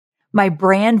My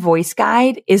brand voice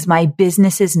guide is my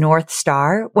business's North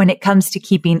Star when it comes to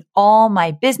keeping all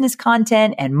my business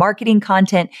content and marketing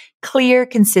content clear,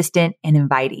 consistent, and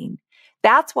inviting.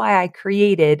 That's why I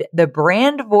created the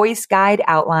Brand Voice Guide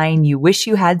Outline You Wish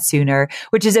You Had Sooner,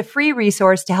 which is a free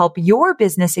resource to help your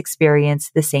business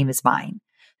experience the same as mine.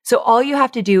 So all you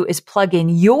have to do is plug in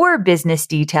your business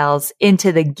details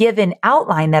into the given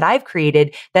outline that I've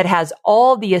created that has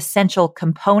all the essential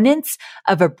components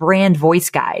of a brand voice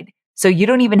guide. So you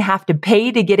don't even have to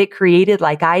pay to get it created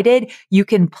like I did. You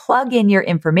can plug in your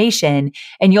information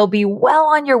and you'll be well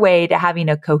on your way to having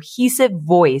a cohesive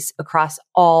voice across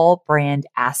all brand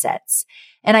assets.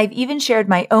 And I've even shared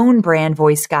my own brand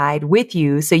voice guide with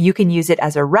you so you can use it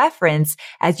as a reference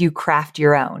as you craft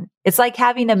your own. It's like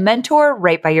having a mentor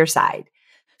right by your side.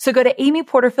 So go to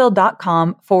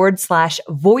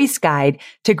amyporterfield.com/voice guide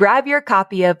to grab your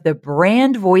copy of the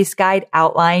Brand Voice Guide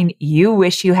Outline You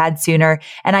Wish You Had Sooner.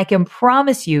 And I can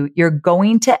promise you, you're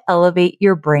going to elevate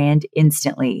your brand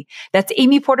instantly. That's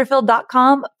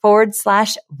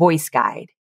amyporterfield.com/voice guide.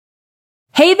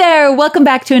 Hey there. Welcome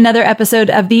back to another episode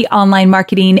of the Online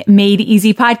Marketing Made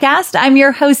Easy podcast. I'm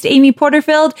your host, Amy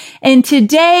Porterfield. And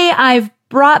today I've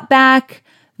brought back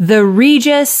the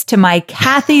Regis to my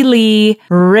Kathy Lee,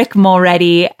 Rick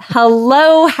Mulready.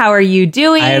 Hello. How are you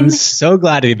doing? I am so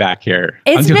glad to be back here.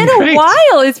 It's been a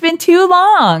while. It's been too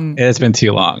long. It's been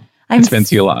too long. Thank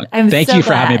you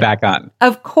for having me back on.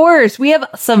 Of course. We have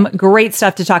some great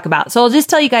stuff to talk about. So I'll just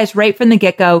tell you guys right from the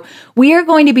get-go, we are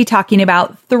going to be talking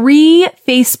about 3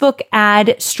 Facebook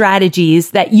ad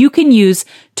strategies that you can use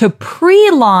to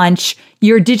pre-launch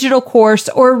your digital course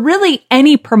or really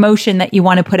any promotion that you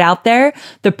want to put out there.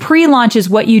 The pre-launch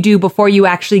is what you do before you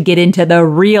actually get into the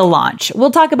real launch. We'll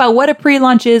talk about what a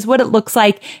pre-launch is, what it looks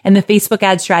like, and the Facebook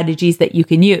ad strategies that you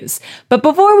can use. But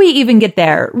before we even get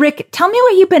there, Rick, tell me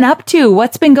what you've been up to.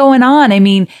 What's been going on? I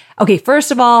mean, okay, first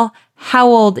of all, how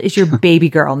old is your baby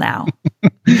girl now?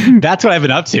 That's what I've been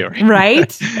up to.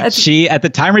 Right? She, at the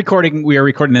time we are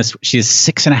recording this, she's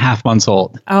 6.5 months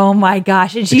old. Oh my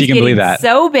gosh. And she's getting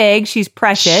so big. She's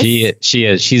precious. She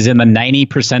is. She's in the 90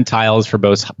 percentiles for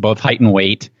both height and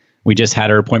weight. We just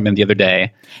had her appointment the other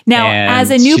day. Now,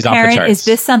 as a new parent, is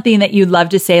this something that you'd love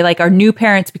to say, like our new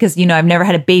parents, because, you know, I've never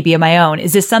had a baby of my own.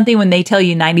 Is this something when they tell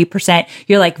you 90%,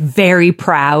 you're like very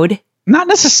proud? Not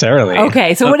necessarily.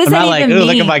 Okay, so what does that even mean?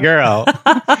 Look at my girl.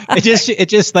 It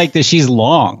just like that. She's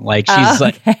long. Like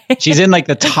she's in like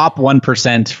the top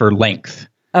 1% for length.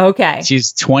 Okay.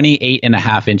 She's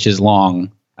 28.5 inches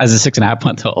long as a 6.5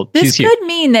 month old. This could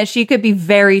mean that she could be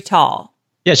very tall.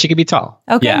 Yeah, she could be tall.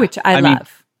 Okay, yeah. Which I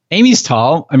love. Mean, Amy's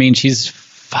tall. I mean, she's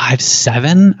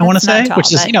 5'7", I want to say,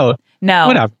 which is, no,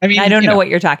 whatever. I mean, I don't know what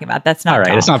you're talking about. That's not all right.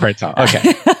 Tall. It's not very tall.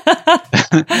 Okay.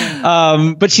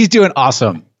 But she's doing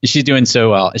awesome. She's doing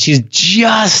so well. She's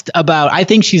just about, I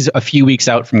think she's a few weeks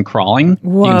out from crawling.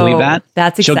 Whoa, you can believe that?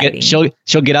 That's exciting.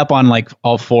 She'll get up on like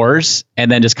all fours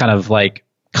and then just kind of like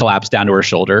collapse down to her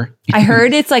shoulder. I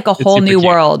heard it's like a whole new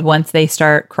world once they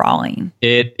start crawling.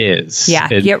 It is. Yeah,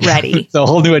 get ready. It's a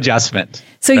whole new adjustment.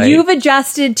 So right? You've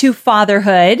adjusted to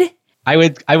fatherhood. I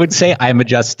would say I'm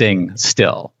adjusting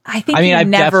still. I I've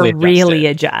never really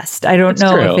adjust. I don't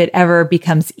know if it ever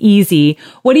becomes easy.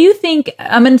 What do you think?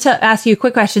 I'm going to ask you a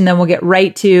quick question, then we'll get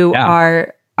right to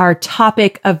our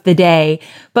topic of the day.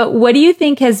 But what do you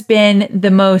think has been the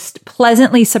most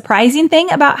pleasantly surprising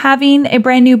thing about having a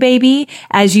brand new baby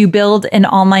as you build an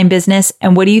online business?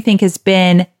 And what do you think has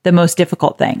been the most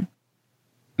difficult thing?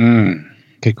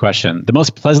 Good question. The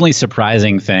most pleasantly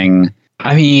surprising thing,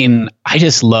 I mean, I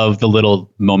just love the little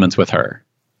moments with her.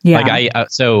 Yeah. Like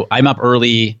so I'm up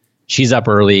early. She's up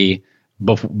early.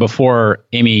 Before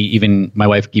my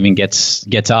wife even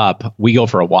gets up, we go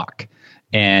for a walk,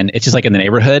 and it's just like in the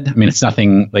neighborhood. I mean, it's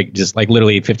nothing like just like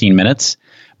literally 15 minutes,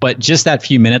 but just that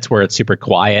few minutes where it's super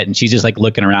quiet and she's just like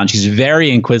looking around. She's very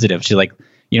inquisitive. She's like,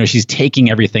 she's taking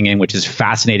everything in, which is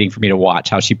fascinating for me to watch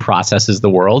how she processes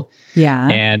the world. Yeah.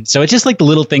 And so it's just like the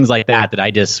little things like that I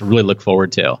just really look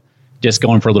forward to. Just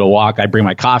going for a little walk. I bring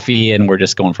my coffee and we're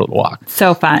just going for a little walk.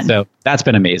 So fun. So that's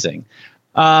been amazing.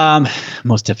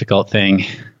 Most difficult thing,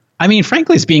 I mean,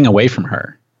 frankly, is being away from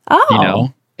her.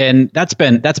 Oh. And that's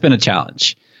been a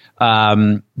challenge.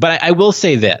 But I will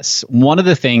say this. One of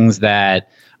the things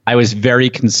that I was very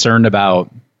concerned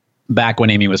about back when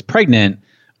Amy was pregnant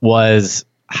was,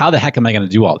 how the heck am I going to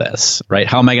do all this? Right?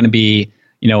 How am I going to be,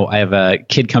 I have a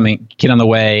kid on the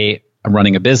way. I'm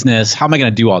running a business. How am I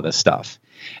going to do all this stuff?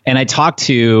 And I talked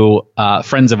to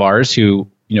friends of ours who,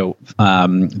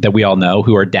 that we all know,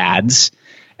 who are dads.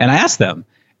 And I asked them,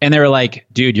 And they were like,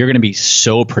 dude, you're going to be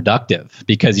so productive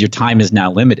because your time is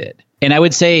now limited. And I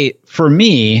would say for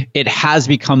me, it has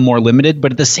become more limited,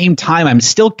 but at the same time, I'm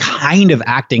still kind of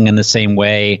acting in the same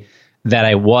way that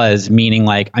I was, meaning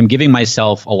like I'm giving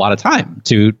myself a lot of time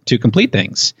to complete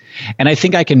things. And I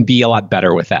think I can be a lot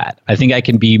better with that. I think I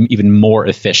can be even more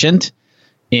efficient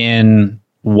in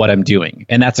what I'm doing.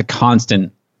 And that's a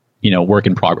constant, work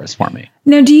in progress for me.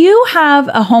 Now, do you have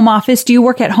a home office? Do you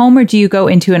work at home or do you go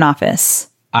into an office?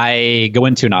 I go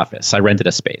into an office. I rented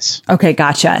a space. Okay,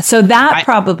 gotcha. So that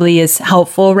probably is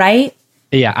helpful, right?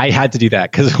 Yeah, I had to do that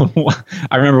because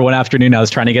I remember one afternoon I was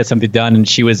trying to get something done and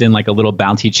she was in like a little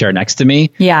bouncy chair next to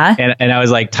me. Yeah. And I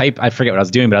was like, I forget what I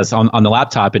was doing, but I was on the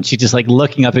laptop and she's just like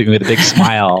looking up at me with a big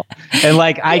smile. And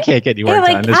like, I can't get any work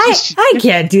done. I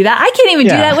can't do that. I can't even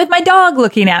do that with my dog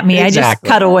looking at me. Exactly. I just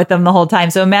cuddle with them the whole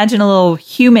time. So imagine a little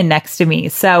human next to me.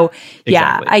 So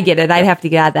yeah, I get it. I'd have to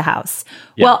get out of the house.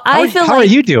 Yeah. Well, how are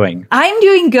you doing? I'm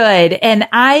doing good. And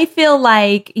I feel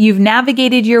like you've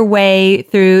navigated your way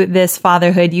through this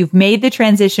fatherhood. You've made the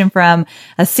transition from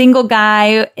a single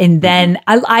guy. And then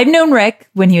I've known Rick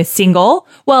when he was single.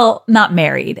 Well, not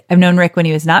married. I've known Rick when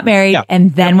he was not married. Yeah.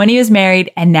 And then when he was married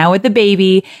and now with the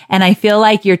baby. And I feel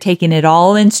like you're taking it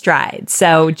all in stride.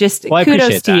 So just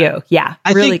kudos to you. Yeah.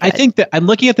 I think that I'm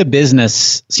looking at the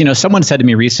business. Someone said to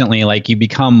me recently, like you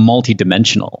become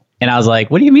multidimensional. And I was like,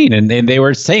 what do you mean? And they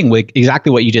were saying like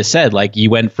exactly what you just said. Like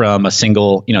you went from a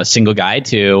single guy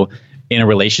to in a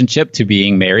relationship to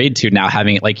being married to now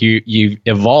having like you've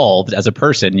evolved as a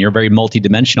person. You're very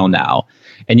multidimensional now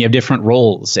and you have different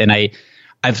roles. And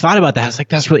I've thought about that. I was like,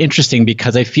 that's really interesting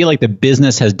because I feel like the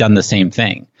business has done the same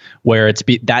thing where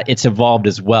it's evolved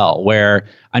as well, where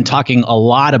I'm talking a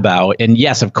lot about, and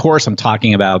yes, of course, I'm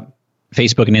talking about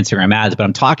Facebook and Instagram ads, but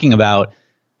I'm talking about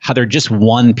how they're just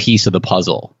one piece of the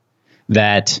puzzle.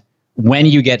 That when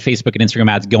you get Facebook and Instagram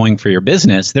ads going for your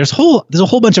business, there's a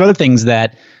whole bunch of other things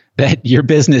that your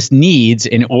business needs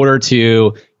in order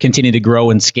to continue to grow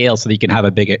and scale so that you can have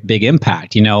a big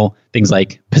impact. Things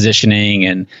like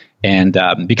positioning and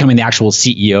becoming the actual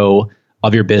CEO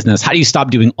of your business. How do you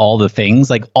stop doing all the things,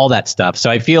 like all that stuff? So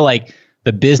I feel like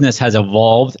the business has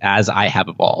evolved as I have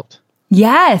evolved.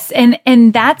 Yes.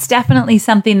 And that's definitely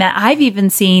something that I've even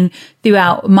seen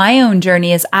throughout my own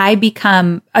journey as I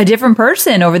become a different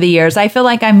person over the years. I feel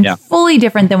like I'm fully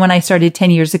different than when I started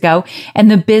 10 years ago, and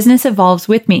the business evolves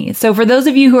with me. So for those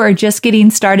of you who are just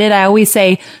getting started, I always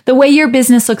say the way your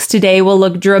business looks today will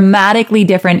look dramatically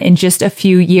different in just a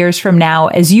few years from now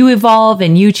as you evolve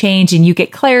and you change and you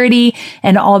get clarity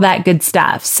and all that good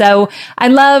stuff. So I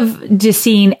love just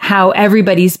seeing how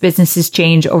everybody's businesses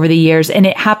change over the years, and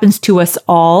it happens to us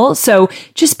all. So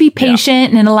just be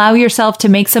patient and allow yourself to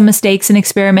make some mistakes and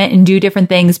experiment and do different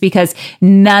things because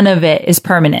none of it is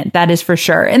permanent. That is for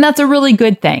sure. And that's a really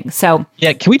good thing. So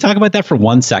yeah, can we talk about that for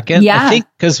 1 second? Yeah. I think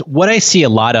because what I see a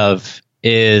lot of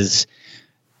is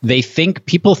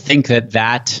people think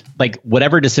that like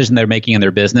whatever decision they're making in their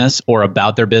business or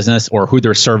about their business or who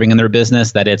they're serving in their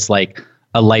business, that it's like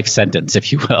a life sentence,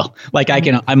 if you will. Like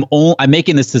I'm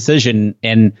making this decision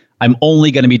and I'm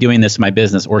only going to be doing this in my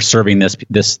business or serving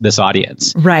this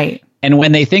audience. Right. And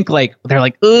when they think they're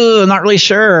like, oh, I'm not really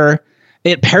sure,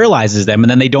 it paralyzes them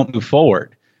and then they don't move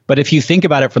forward. But if you think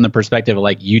about it from the perspective of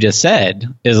like you just said,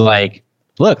 is like,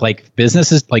 look, like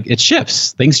business is like, it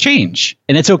shifts, things change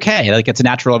and it's okay. Like it's a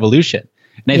natural evolution.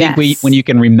 And I think when you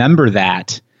can remember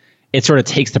that, it sort of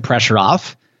takes the pressure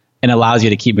off and allows you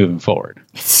to keep moving forward.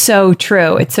 It's so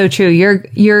true. It's so true.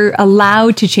 You're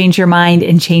allowed to change your mind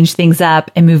and change things up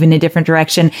and move in a different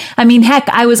direction. I mean, heck,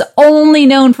 I was only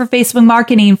known for Facebook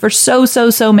marketing for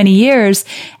so many years.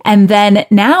 And then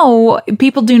now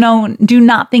people do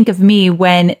not think of me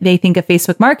when they think of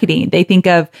Facebook marketing. They think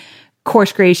of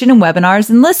course creation and webinars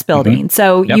and list building.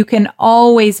 So you can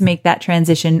always make that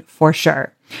transition for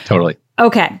sure. Totally.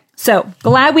 Okay. So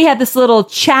glad we had this little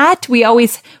chat. We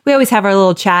always have our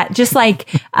little chat, just like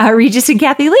Regis and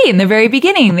Kathy Lee in the very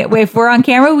beginning. If we're on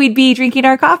camera, we'd be drinking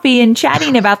our coffee and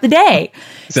chatting about the day.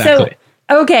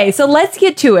 Exactly. So let's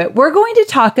get to it. We're going to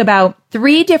talk about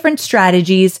 3 different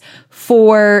strategies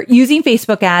for using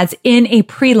Facebook ads in a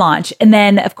pre-launch. And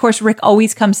then, of course, Rick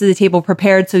always comes to the table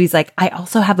prepared. So he's like, I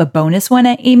also have a bonus one,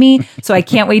 Amy. So I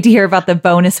can't wait to hear about the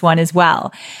bonus one as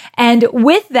well. And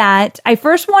with that, I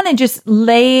first want to just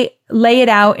lay it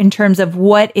out in terms of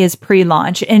what is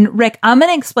pre-launch. And Rick, I'm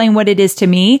going to explain what it is to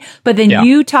me, but then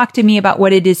you talk to me about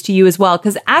what it is to you as well.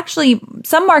 Because actually,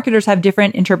 some marketers have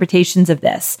different interpretations of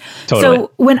this. Totally.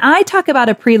 So when I talk about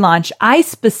a pre-launch, I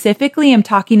specifically am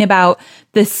talking about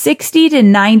the 6 60 to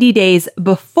 90 days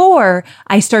before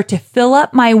I start to fill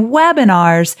up my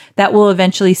webinars that will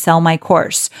eventually sell my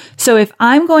course. So if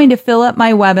I'm going to fill up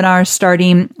my webinars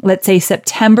starting, let's say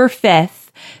September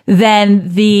 5th,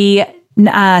 then the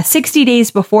 60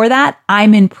 days before that,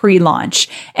 I'm in pre-launch.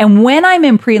 And when I'm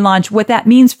in pre-launch, what that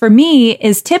means for me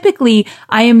is typically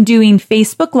I am doing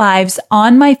Facebook Lives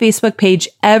on my Facebook page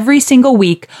every single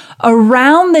week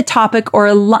around the topic,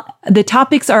 or the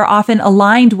topics are often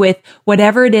aligned with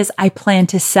whatever it is I plan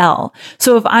to sell.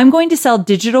 So if I'm going to sell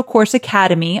Digital Course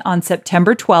Academy on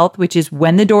September 12th, which is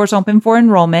when the doors open for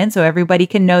enrollment, so everybody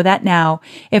can know that now.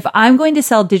 If I'm going to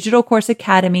sell Digital Course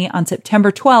Academy on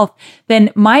September 12th,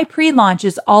 then my pre-launch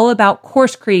is all about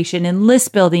course creation and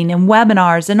list building and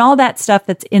webinars and all that stuff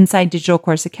that's inside Digital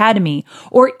Course Academy.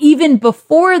 Or even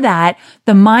before that,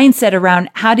 the mindset around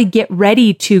how to get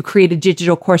ready to create a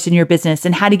digital course in your business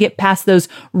and how to get past those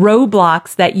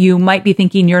roadblocks that you might be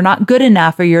thinking you're not good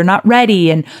enough or you're not ready.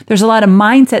 And there's a lot of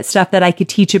mindset stuff that I could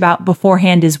teach about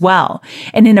beforehand as well.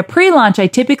 And in a pre-launch, I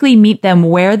typically meet them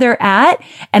where they're at,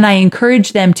 and I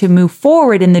encourage them to move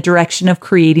forward in the direction of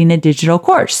creating a digital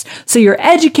course. So you're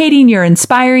educating, you're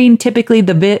inspiring. Typically,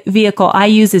 the vehicle I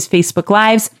use is Facebook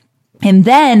Lives. And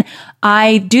then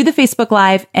I do the Facebook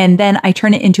Live, and then I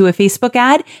turn it into a Facebook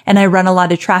ad, and I run a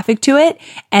lot of traffic to it.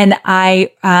 And I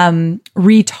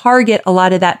retarget a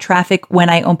lot of that traffic when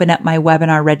I open up my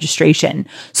webinar registration.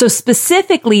 So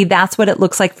specifically, that's what it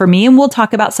looks like for me. And we'll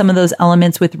talk about some of those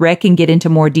elements with Rick and get into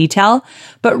more detail.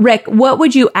 But Rick, what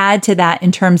would you add to that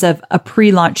in terms of a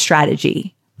pre-launch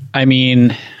strategy? I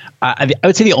mean, I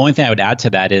would say the only thing I would add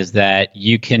to that is that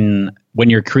you can,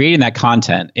 when you're creating that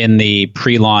content in the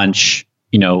pre-launch,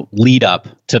 lead up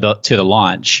to the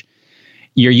launch,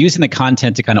 you're using the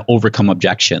content to kind of overcome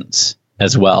objections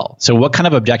as well. So what kind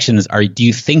of objections do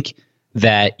you think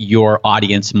that your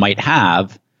audience might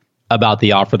have about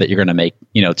the offer that you're going to make,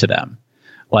 to them?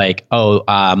 Like,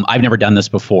 I've never done this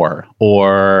before,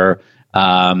 or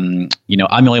I'm the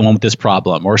only one with this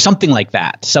problem, or something like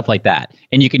that, stuff like that.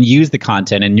 And you can use the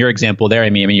content. In your example there, I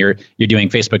mean, you're doing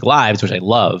Facebook Lives, which I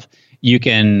love. You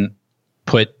can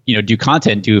do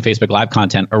Facebook Live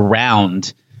content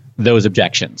around those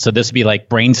objections. So this would be like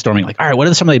brainstorming, like, all right, what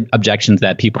are some of the objections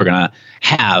that people are going to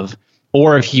have?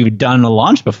 Or if you've done a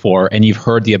launch before and you've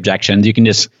heard the objections, you can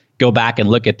just go back and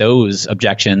look at those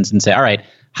objections and say, all right,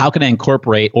 how can I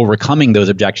incorporate overcoming those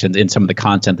objections in some of the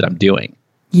content that I'm doing?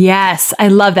 Yes, I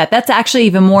love that. That's actually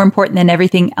even more important than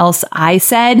everything else I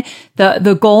said.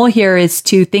 The goal here is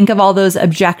to think of all those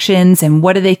objections and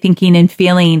what are they thinking and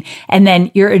feeling, and then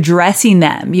you're addressing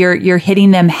them. You're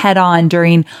hitting them head on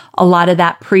during a lot of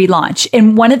that pre-launch.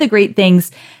 And one of the great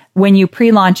things when you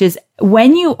pre-launch is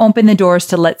when you open the doors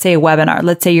to, let's say, a webinar,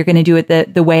 let's say you're going to do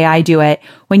it the way I do it.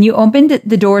 When you open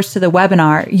the doors to the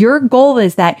webinar, your goal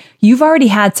is that you've already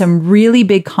had some really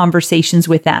big conversations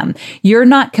with them. You're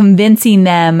not convincing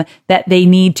them that they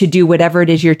need to do whatever it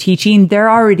is you're teaching. They're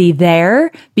already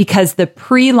there because the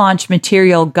pre-launch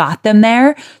material got them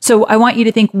there. So I want you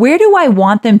to think, where do I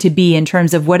want them to be in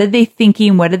terms of what are they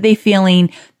thinking? What are they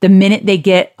feeling the minute they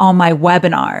get on my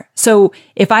webinar? So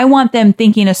if I want them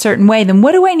thinking a certain way, then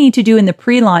what do I need to do in the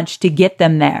pre-launch to get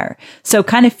them there? So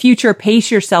kind of future pace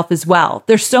yourself as well.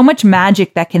 There's so much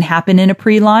magic that can happen in a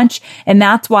pre-launch. And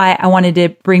that's why I wanted to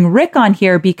bring Rick on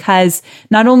here, because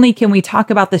not only can we talk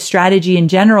about the strategy in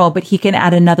general, but he can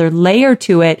add another layer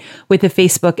to it with the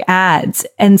Facebook ads.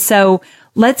 And so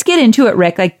let's get into it,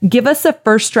 Rick. Like, give us the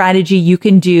first strategy you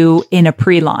can do in a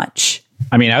pre-launch.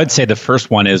 I mean, I would say the first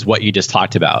one is what you just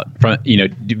talked about, from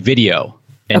video,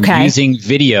 and using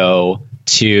video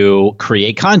to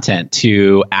create content,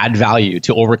 to add value,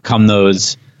 to overcome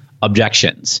those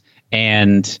objections.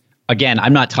 And again,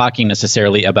 I'm not talking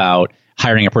necessarily about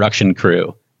hiring a production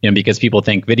crew, because people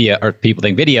think video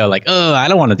like, oh, I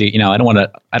don't want to do, I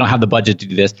don't have the budget to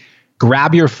do this.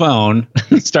 Grab your phone,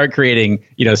 start creating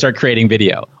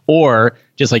video. Or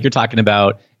just like you're talking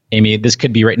about, Amy, this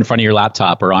could be right in front of your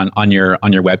laptop or on your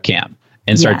webcam,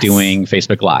 and start doing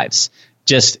Facebook Lives.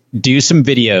 Just do some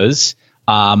videos.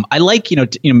 I like,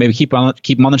 maybe keep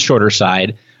them on the shorter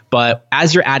side, but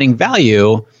as you're adding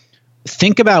value,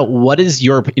 think about what is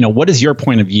your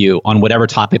point of view on whatever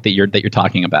topic that you're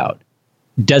talking about.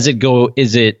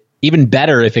 Is it even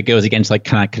better if it goes against like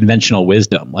kind of conventional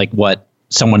wisdom, like what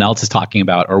someone else is talking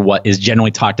about or what is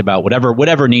generally talked about,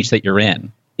 whatever niche that you're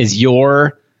in? Is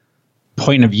your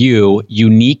point of view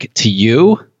unique to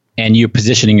you, and you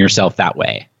positioning yourself that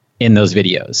way in those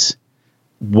videos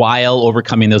while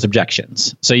overcoming those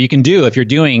objections? So you can do, if you're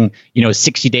doing,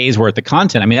 60 days worth of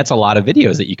content, I mean, that's a lot of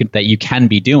videos that you can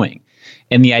be doing.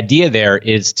 And the idea there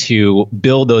is to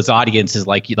build those audiences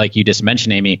like you just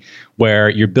mentioned, Amy, where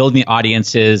you're building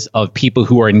audiences of people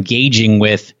who are engaging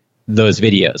with those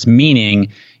videos.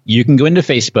 Meaning you can go into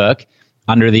Facebook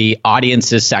under the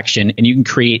audiences section and you can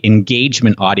create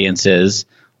engagement audiences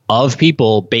of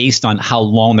people based on how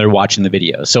long they're watching the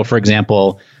video. So for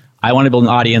example, I want to build an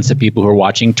audience of people who are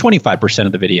watching 25%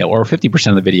 of the video or 50%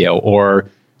 of the video or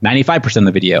 95% of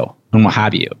the video and what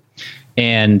have you.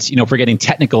 And, if we're getting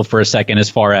technical for a second, as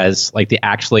far as like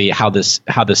how the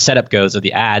setup goes of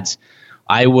the ads,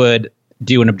 I would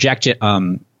do an objective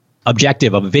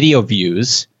of video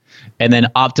views and then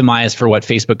optimize for what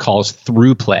Facebook calls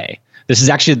through play. This is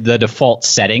actually the default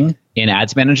setting in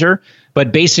Ads Manager.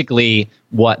 But basically,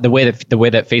 the way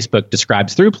that Facebook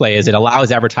describes through play is it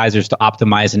allows advertisers to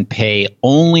optimize and pay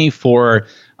only for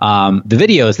the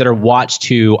videos that are watched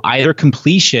to either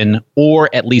completion or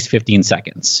at least 15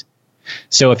 seconds.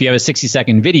 So if you have a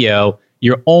 60-second video,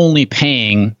 you're only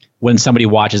paying when somebody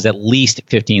watches at least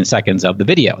 15 seconds of the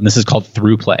video. And this is called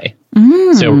through play.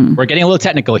 So we're getting a little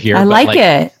technical here. I like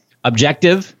it.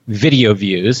 Objective video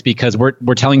views, because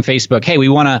we're telling Facebook, hey, we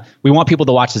want people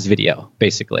to watch this video,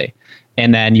 basically.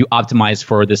 And then you optimize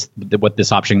for what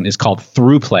this option is called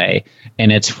through play,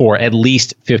 and it's for at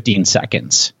least 15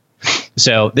 seconds.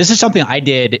 So this is something I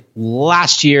did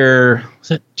last year,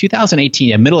 was it 2018?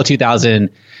 Yeah, middle of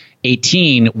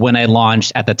 2018, when I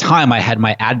launched. At the time, I had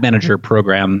my ad manager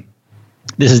program.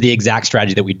 This is the exact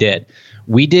strategy that we did.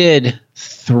 We did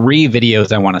 3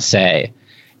 videos, I want to say,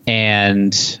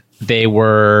 and they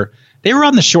were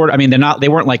on the short. I mean, they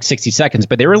weren't like 60 seconds,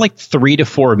 but they were like 3 to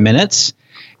 4 minutes.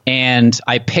 And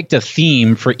I picked a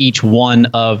theme for each one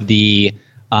of the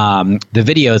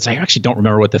videos. I actually don't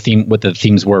remember what the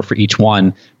themes were for each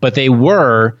one, but they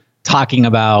were talking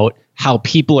about how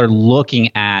people are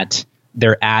looking at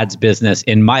their ads business,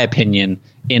 in my opinion,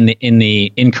 in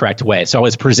the incorrect way. So I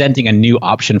was presenting a new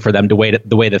option for them a way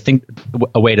to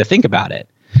think about it.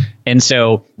 And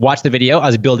so watch the video. I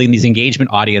was building these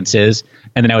engagement audiences,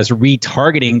 and then I was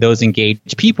retargeting those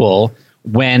engaged people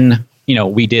when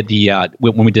we did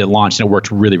when we did launch, and it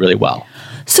worked really, really well.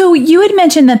 So you had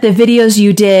mentioned that the videos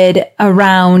you did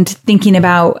around thinking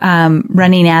about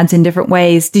running ads in different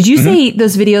ways. Did you say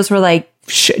those videos were like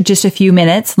just a few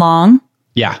minutes long?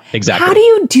 Yeah, exactly. How do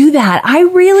you do that? I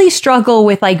really struggle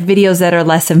with like videos that are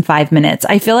less than 5 minutes.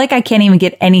 I feel like I can't even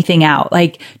get anything out.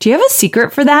 Like, do you have a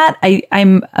secret for that?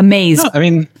 I'm amazed. No, I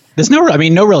mean, there's no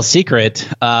real secret.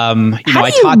 How do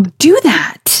you do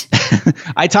that?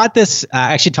 I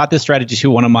actually taught this strategy to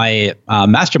one of my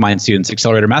mastermind students,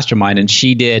 Accelerator Mastermind, and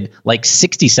she did like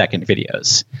 60-second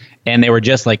videos. And they were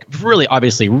just like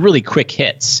obviously really quick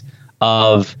hits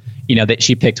of, that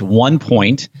she picked one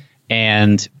point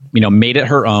and made it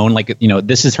her own, like,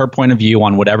 this is her point of view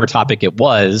on whatever topic it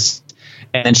was.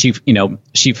 And then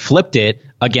she flipped it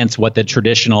against what the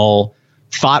traditional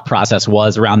thought process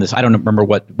was around this. I don't remember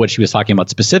what she was talking about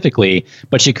specifically,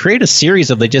 but she created a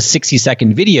series of like just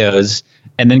 60-second videos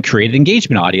and then created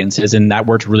engagement audiences. And that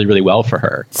worked really, really well for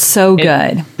her. So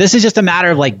good. This is just a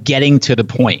matter of like getting to the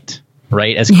point,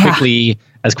 right? As quickly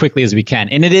as we can.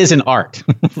 And it is an art.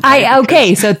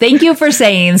 Right? So thank you for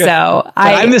saying so.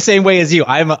 I'm the same way as you.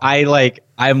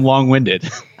 I'm long-winded.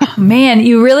 Oh, man,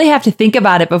 you really have to think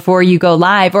about it before you go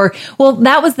live.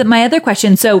 That was my other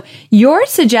question. So you're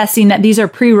suggesting that these are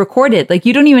pre-recorded. Like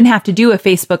you don't even have to do a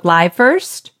Facebook Live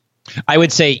first? I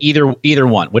would say either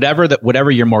one.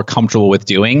 Whatever you're more comfortable with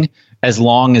doing, as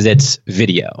long as it's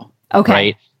video. Okay.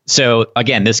 Right? So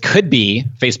again, this could be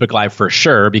Facebook Live for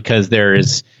sure, because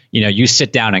there's you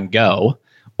sit down and go,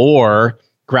 or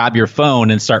grab your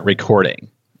phone and start recording.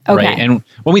 Okay. Right. And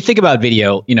when we think about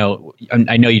video,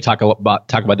 I know you talk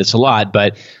about this a lot,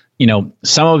 but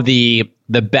some of the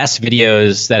best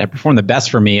videos that have performed the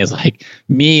best for me is like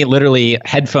me literally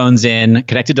headphones in,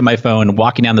 connected to my phone,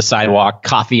 walking down the sidewalk,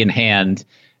 coffee in hand,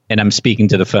 and I'm speaking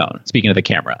to the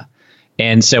camera.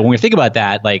 And so when we think about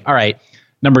that, like, all right,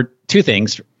 number 2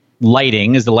 things.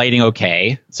 Lighting. Is the lighting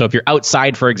okay? So if you're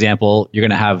outside, for example, you're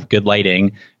going to have good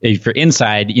lighting. If you're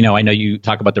inside, I know you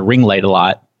talk about the ring light a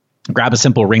lot. Grab a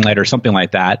simple ring light or something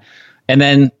like that. And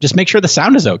then just make sure the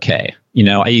sound is okay.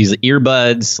 I use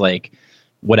earbuds, like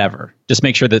whatever. Just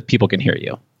make sure that people can hear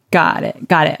you. Got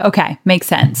it. Okay. Makes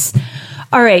sense.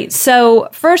 All right. So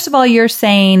first of all, you're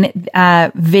saying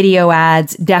video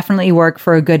ads definitely work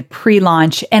for a good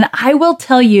pre-launch. And I will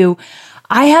tell you,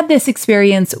 I had this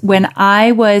experience when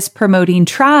I was promoting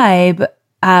Tribe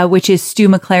which is Stu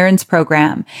McLaren's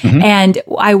program. Mm-hmm. And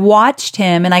I watched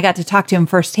him and I got to talk to him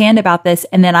firsthand about this.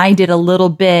 And then I did a little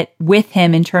bit with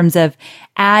him in terms of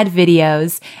ad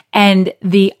videos, and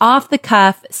the off the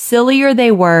cuff, sillier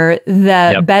they were,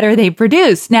 the better they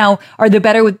produced now, or the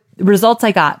better results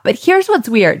I got. But here's what's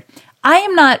weird. I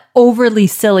am not overly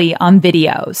silly on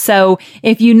video. So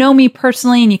if you know me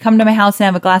personally and you come to my house and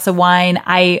have a glass of wine,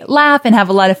 I laugh and have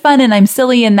a lot of fun and I'm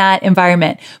silly in that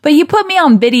environment. But you put me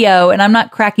on video and I'm not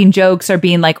cracking jokes or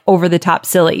being like over the top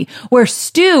silly, where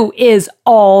Stu is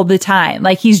all the time.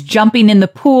 Like he's jumping in the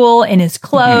pool in his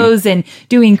clothes and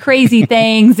doing crazy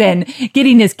things and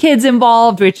getting his kids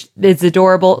involved, which is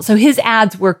adorable. So his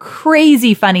ads were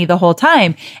crazy funny the whole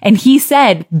time. And he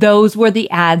said those were the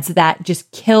ads that just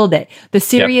killed it. The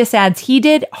serious ads he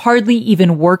did hardly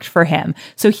even worked for him.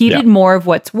 So he did more of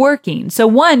what's working. So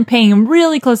one, paying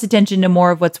really close attention to more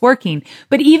of what's working.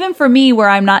 But even for me, where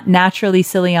I'm not naturally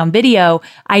silly on video,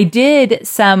 I did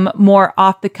some more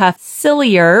off the cuff,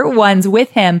 sillier ones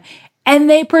with him. And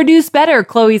they produce better.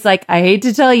 Chloe's like, I hate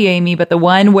to tell you, Amy, but the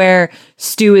one where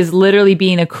Stu is literally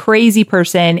being a crazy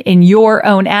person in your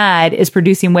own ad is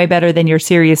producing way better than your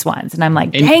serious ones. And I'm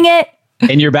like, dang it.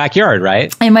 In your backyard,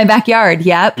 right? In my backyard,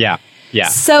 yep. Yeah.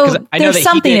 So there's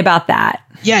something about that.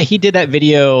 Yeah, he did that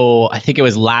video, I think it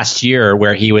was last year,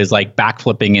 where he was like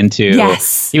backflipping into,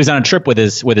 he was on a trip with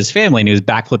his family and he was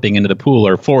backflipping into the pool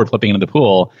or forward flipping into the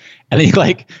pool. And then he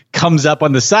like comes up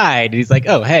on the side and he's like,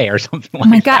 oh, hey, or something like that. Oh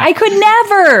my God, I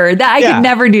could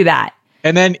never do that.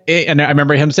 And then, and I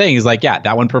remember him saying, he's like, yeah,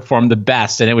 that one performed the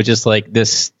best. And it was just like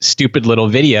this stupid little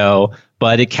video,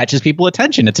 but it catches people's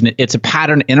attention. It's a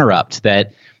pattern interrupt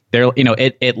that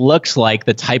it looks like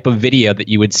the type of video that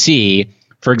you would see,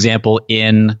 for example,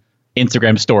 in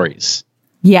Instagram stories.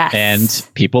 Yes.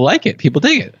 And people like it. People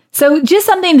dig it. So just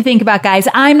something to think about, guys.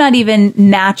 I'm not even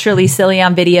naturally silly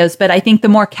on videos, but I think the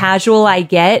more casual I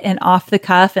get and off the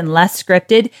cuff and less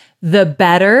scripted, the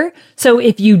better. So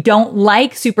if you don't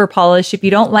like super polished, if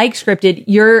you don't like scripted,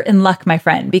 you're in luck, my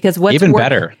friend, because what's even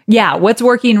better. Yeah. What's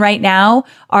working right now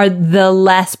are the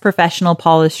less professional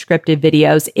polished scripted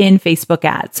videos in Facebook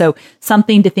ads. So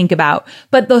something to think about.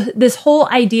 But this whole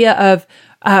idea of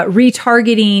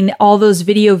retargeting all those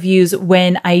video views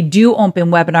when I do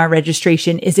open webinar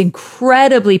registration is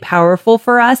incredibly powerful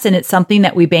for us. And it's something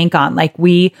that we bank on. Like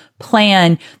we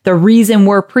plan, the reason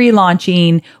we're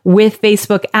pre-launching with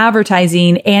Facebook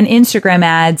advertising and Instagram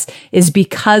ads is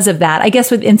because of that. I guess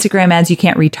with Instagram ads, you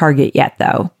can't retarget yet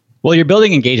though. Well, you're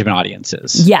building engagement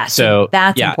audiences. Yes, so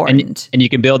that's important. And you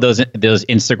can build those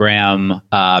Instagram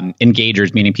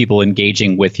engagers, meaning people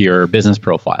engaging with your business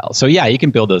profile. So yeah, you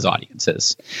can build those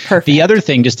audiences. Perfect. The other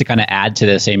thing, just to kind of add to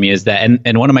this, Amy, is that,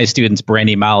 and one of my students,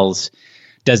 Brandy Miles,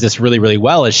 does this really, really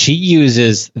well, is she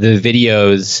uses the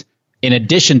videos in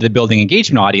addition to building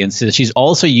engagement audiences. She's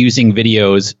also using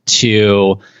videos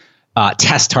to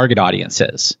test target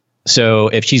audiences. So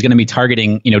if she's going to be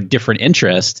targeting, different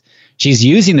interests, she's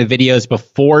using the videos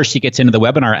before she gets into the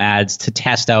webinar ads to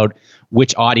test out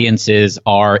which audiences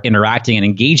are interacting and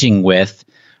engaging with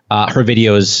her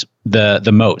videos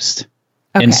the most.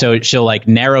 Okay. And so she'll like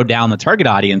narrow down the target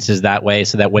audiences that way,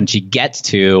 so that when she gets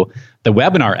to the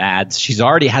webinar ads, she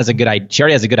already has a good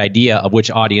idea of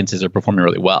which audiences are performing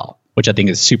really well, which I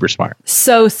think is super smart.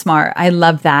 So smart. I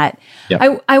love that.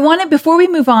 Yep. I want to, before we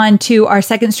move on to our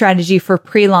second strategy for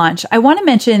pre-launch, I want to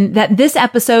mention that this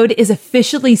episode is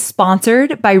officially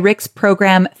sponsored by Rick's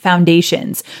program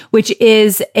Foundations, which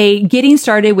is a getting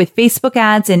started with Facebook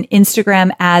ads and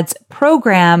Instagram ads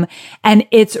program. And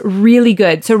it's really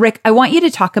good. So Rick, I want you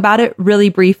to talk about it really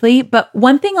briefly. But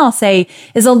one thing I'll say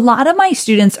is a lot of my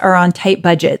students are on tight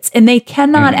budgets and they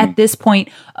cannot at this point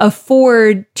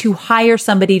afford to hire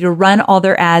somebody to run all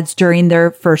their ads during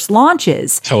their first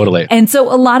launches. Totally. And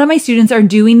so a lot of my students are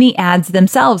doing the ads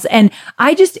themselves. And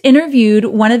I just interviewed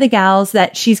one of the gals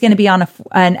that she's going to be on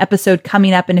an episode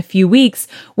coming up in a few weeks,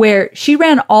 where she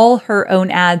ran all her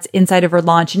own ads inside of her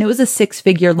launch. And it was a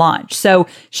 6-figure launch. So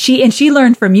she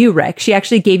learned from you, Rick. She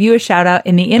actually gave you a shout out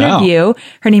in the interview. Oh,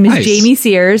 her name is Jamie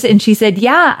Sears. And she said,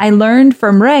 yeah, I learned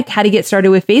from Rick how to get started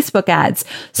with Facebook ads.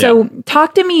 So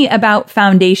talk to me about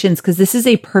Foundations, because this is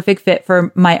a perfect fit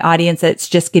for my audience that's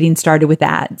just getting started with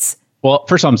ads. Well,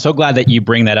 first of all, I'm so glad that you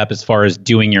bring that up as far as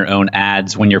doing your own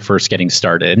ads when you're first getting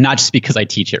started. Not just because I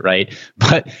teach it, right?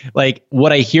 But like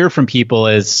what I hear from people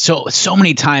is so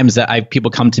many times that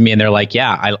people come to me and they're like,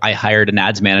 yeah, I hired an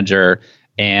ads manager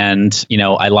and,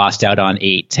 I lost out on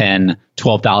 $8,000, $10,000,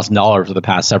 $12,000 for the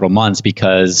past several months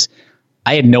because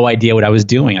I had no idea what I was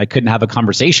doing. I couldn't have a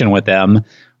conversation with them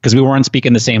because we weren't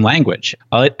speaking the same language.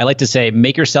 I like to say,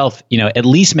 make yourself, at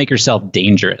least make yourself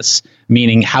dangerous,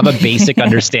 meaning have a basic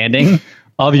understanding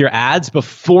of your ads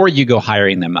before you go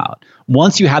hiring them out.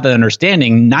 Once you have that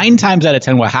understanding, 9 times out of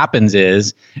 10, what happens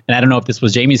is, and I don't know if this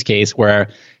was Jamie's case, where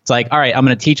it's like, all right, I'm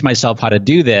going to teach myself how to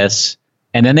do this.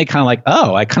 And then they kind of like,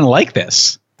 oh, I kind of like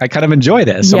this. I kind of enjoy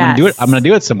this. So I'm going to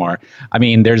do it some more. I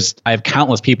mean, I have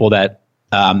countless people that's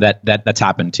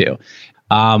happened to.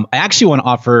 I actually want to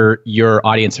offer your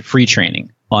audience a free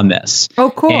training on this.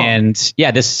 Oh, cool. And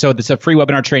yeah, this is a free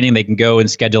webinar training. They can go and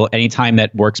schedule anytime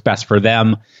that works best for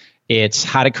them. It's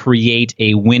how to create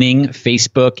a winning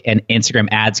Facebook and Instagram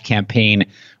ads campaign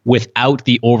without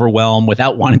the overwhelm,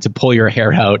 without wanting to pull your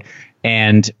hair out,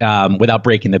 and without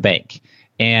breaking the bank.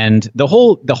 And the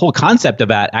whole concept of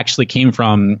that actually came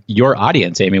from your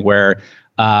audience, Amy, where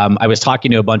I was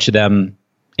talking to a bunch of them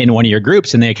in one of your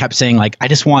groups, and they kept saying, like,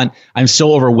 I'm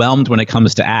so overwhelmed when it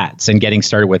comes to ads and getting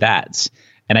started with ads.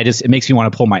 And it makes me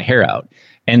want to pull my hair out.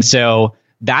 And so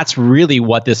that's really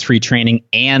what this free training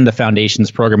and the Foundations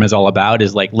program is all about,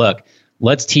 is like, look,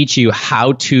 let's teach you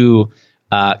how to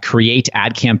create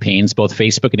ad campaigns, both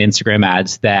Facebook and Instagram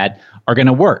ads that are going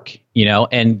to work,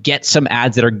 and get some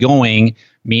ads that are going,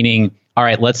 meaning, all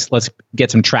right, let's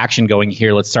get some traction going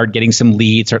here. Let's start getting some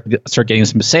leads, start getting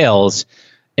some sales,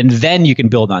 and then you can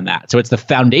build on that. So it's the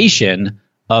foundation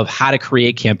of how to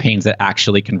create campaigns that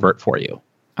actually convert for you.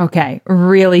 Okay,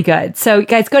 really good. So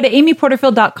guys, go to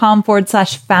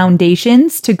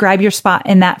amyporterfield.com/foundations to grab your spot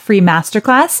in that free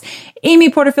masterclass.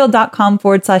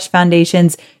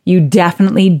 amyporterfield.com/foundations. You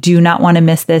definitely do not want to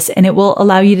miss this, and it will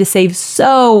allow you to save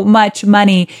so much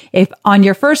money if on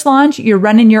your first launch, you're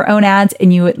running your own ads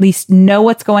and you at least know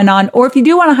what's going on. Or if you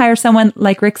do want to hire someone,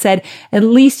 like Rick said, at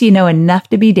least you know enough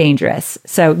to be dangerous.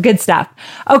 So good stuff.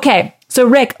 Okay, so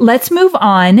Rick, let's move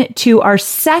on to our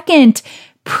second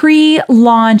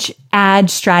pre-launch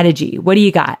ad strategy. What do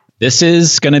you got? This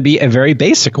is going to be a very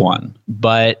basic one,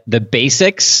 but the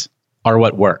basics are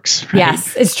what works. Right?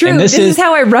 Yes, it's true. This is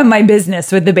how I run my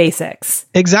business, with the basics.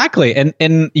 Exactly. And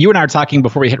you and I are talking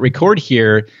before we hit record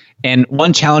here. And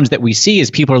one challenge that we see is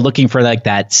people are looking for like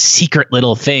that secret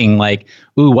little thing, like,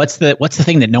 ooh, what's the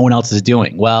thing that no one else is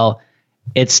doing? Well,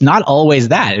 it's not always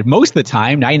that. Most of the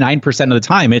time, 99% of the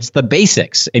time, it's the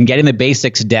basics, and getting the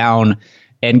basics down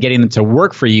and getting them to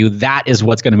work for you. That is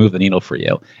what's going to move the needle for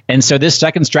you. And so this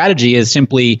second strategy is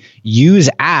simply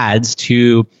use ads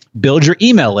to build your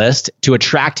email list to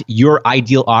attract your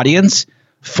ideal audience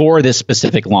for this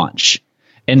specific launch.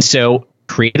 And so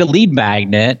create a lead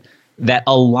magnet that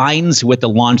aligns with the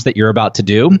launch that you're about to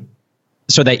do,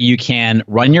 so that you can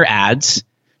run your ads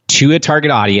to a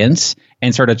target audience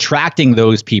and start attracting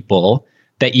those people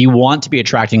that you want to be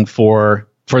attracting for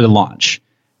the launch.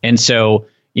 And so,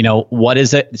 what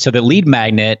is it? So the lead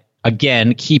magnet,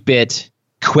 again, keep it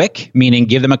quick, meaning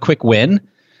give them a quick win,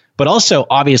 but also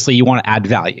obviously you want to add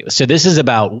value. So this is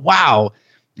about, wow,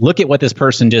 look at what this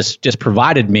person just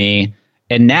provided me.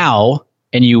 And now,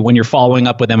 when you're following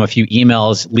up with them a few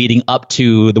emails leading up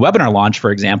to the webinar launch,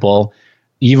 for example,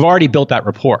 you've already built that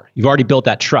rapport. You've already built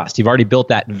that trust. You've already built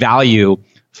that value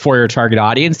for your target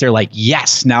audience. They're like,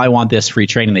 yes, now I want this free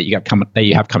training that you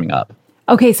have coming up.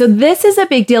 Okay, so this is a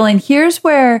big deal. And here's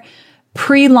where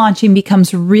pre-launching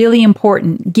becomes really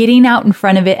important, getting out in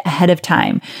front of it ahead of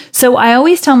time. So I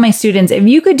always tell my students, if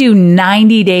you could do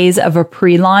 90 days of a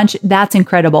pre-launch, that's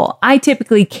incredible. I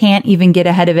typically can't even get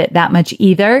ahead of it that much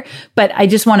either, but I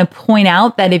just want to point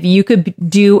out that if you could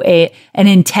do an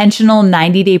intentional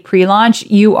 90-day pre-launch,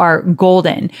 you are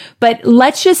golden. But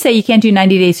let's just say you can't do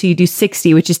 90 days, so you do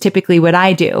 60, which is typically what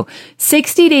I do.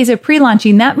 60 days of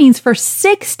pre-launching, that means for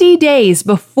 60 days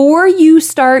before you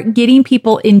start getting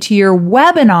people into your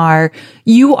webinar,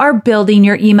 you are building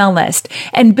your email list.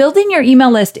 And building your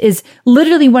email list is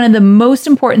literally one of the most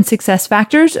important success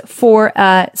factors for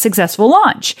a successful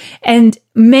launch. And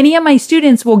many of my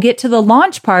students will get to the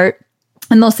launch part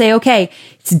and they'll say, okay,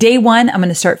 it's day one, I'm going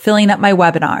to start filling up my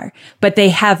webinar. But they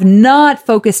have not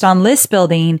focused on list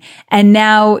building. And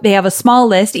now they have a small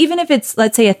list, even if it's,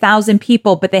 let's say, 1,000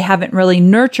 people, but they haven't really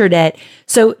nurtured it.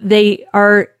 So they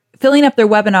are filling up their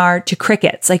webinar to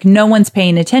crickets, like no one's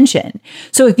paying attention.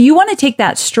 So if you want to take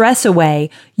that stress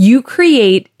away, you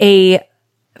create a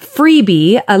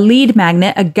freebie, a lead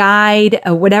magnet, a guide,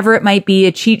 whatever it might be,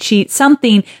 a cheat sheet,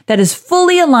 something that is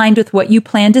fully aligned with what you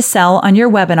plan to sell on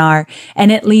your webinar.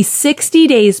 And at least 60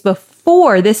 days before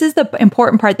this is the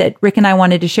important part that Rick and I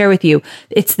wanted to share with you.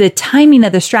 It's the timing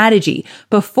of the strategy.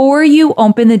 Before you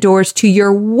open the doors to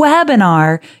your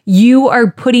webinar, you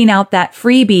are putting out that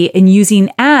freebie and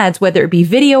using ads, whether it be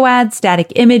video ads,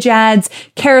 static image ads,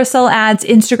 carousel ads,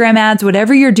 Instagram ads,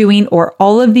 whatever you're doing, or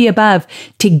all of the above,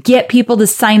 to get people to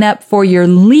sign up for your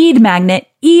lead magnet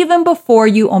even before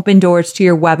you open doors to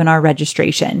your webinar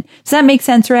registration. Does that make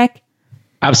sense, Rick?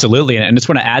 Absolutely. And I just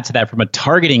want to add to that from a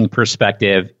targeting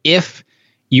perspective. If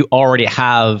you already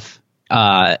have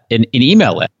an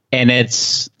email list, and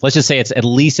let's just say it's at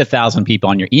least 1,000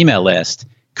 people on your email list,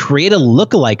 create a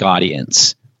lookalike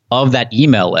audience of that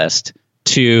email list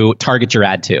to target your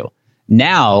ad to.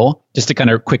 Now, just to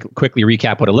kind of quickly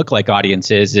recap what a lookalike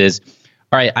audience is,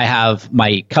 all right, I have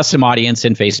my custom audience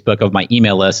in Facebook of my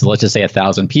email list. So let's just say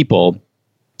 1,000 people.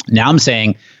 Now I'm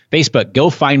saying, Facebook,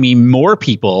 go find me more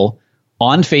people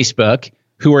on Facebook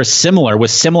who are similar with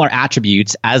similar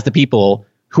attributes as the people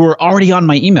who are already on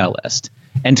my email list,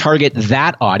 and target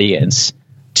that audience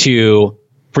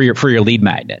for your lead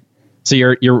magnet. So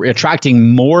you're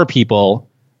attracting more people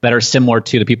that are similar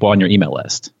to the people on your email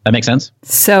list. That makes sense?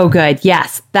 So good.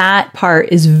 Yes, that part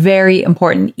is very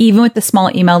important. Even with the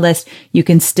small email list, you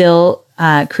can still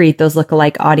create those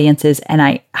lookalike audiences, and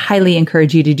I highly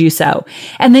encourage you to do so.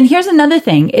 And then here's another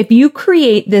thing. If you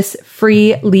create this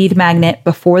free lead magnet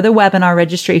before the webinar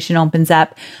registration opens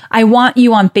up, I want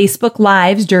you on Facebook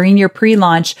Lives during your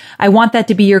pre-launch. I want that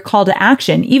to be your call to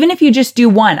action. Even if you just do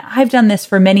one, I've done this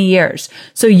for many years.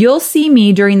 So you'll see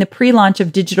me during the pre-launch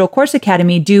of Digital Course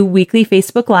Academy do weekly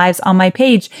Facebook Lives on my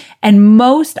page. And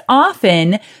most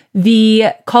often, the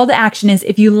call to action is,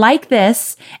 if you like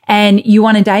this and you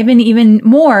want to dive in even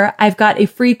more, I've got a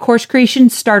free course creation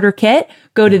starter kit.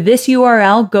 Go to this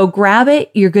URL, go grab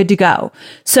it, you're good to go.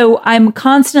 So I'm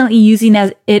constantly using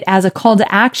it as a call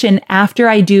to action after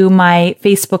I do my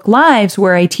Facebook Lives,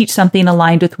 where I teach something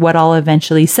aligned with what I'll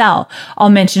eventually sell. I'll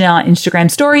mention it on Instagram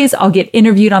stories. I'll get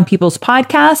interviewed on people's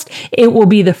podcast. It will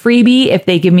be the freebie. If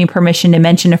they give me permission to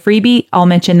mention a freebie, I'll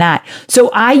mention that. So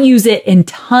I use it in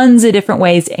tons of different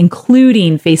ways,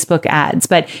 including Facebook ads,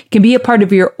 but it can be a part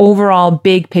of your overall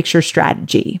big picture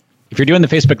strategy. If you're doing the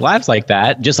Facebook Lives like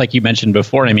that, just like you mentioned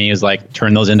before, is like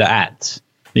turn those into ads,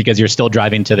 because you're still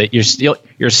driving to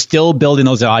you're still building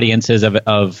those audiences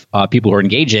of people who are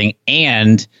engaging,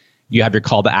 and you have your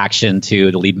call to action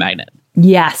to the lead magnet.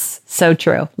 Yes, so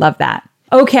true. Love that.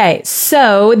 Okay,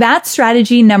 so that's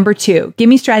strategy number 2. Give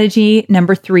me strategy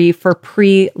number 3 for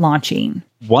pre-launching.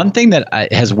 One thing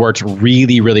that has worked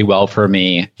really, really well for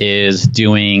me is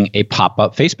doing a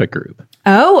pop-up Facebook group.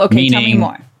 Oh, okay. Tell me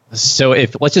more. So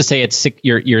if, let's just say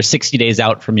you're 60 days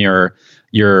out from your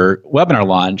webinar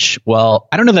launch. Well,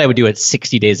 I don't know that I would do it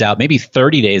 60 days out, maybe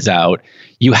 30 days out.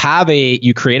 You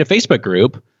create a Facebook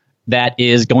group that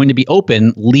is going to be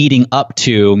open leading up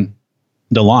to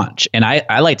the launch. And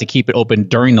I like to keep it open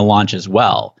during the launch as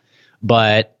well.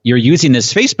 But you're using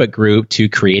this Facebook group to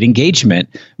create engagement,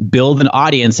 build an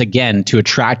audience, again, to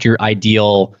attract your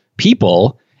ideal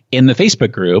people in the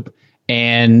Facebook group.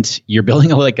 And you're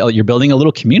building a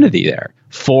little community there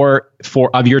for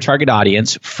of your target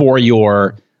audience for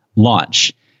your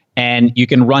launch. And you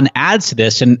can run ads to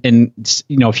this in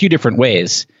a few different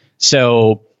ways.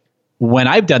 So when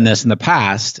I've done this in the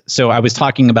past, so I was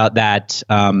talking about that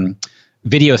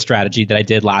video strategy that I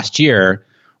did last year,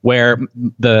 where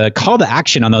the call to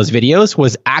action on those videos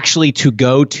was actually to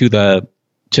go to the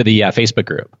Facebook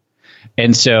group.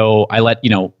 And so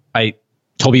I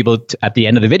told people at the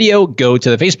end of the video, go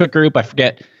to the Facebook group. I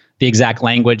forget the exact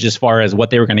language as far as what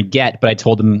they were going to get, but I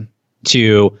told them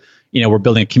to, we're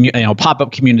building a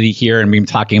pop-up community here, and we're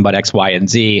talking about X, Y, and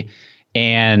Z.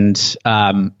 And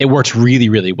it works really,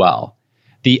 really well.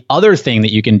 The other thing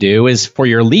that you can do is, for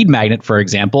your lead magnet, for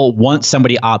example, once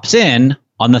somebody opts in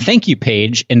on the thank you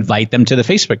page, invite them to the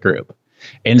Facebook group.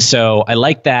 And so I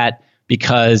like that,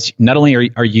 because not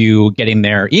only are you getting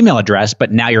their email address,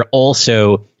 but now you're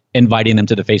also inviting them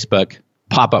to the Facebook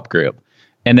pop-up group.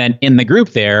 And then in the group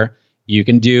there, you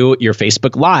can do your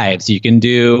Facebook Lives. You can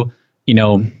do,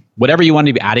 whatever you want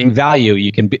to be adding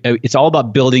value. It's all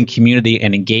about building community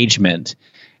and engagement.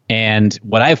 And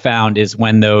what I've found is,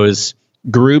 when those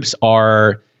groups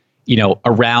are,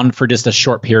 around for just a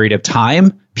short period of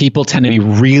time, people tend to be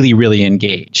really, really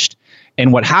engaged.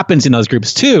 And what happens in those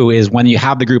groups too is, when you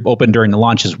have the group open during the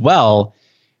launch as well,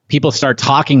 people start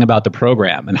talking about the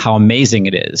program and how amazing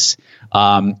it is.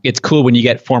 It's cool when you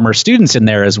get former students in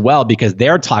there as well, because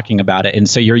they're talking about it. And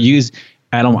so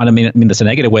I don't mean this in a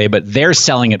negative way, but they're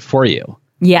selling it for you.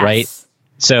 Yes. Right?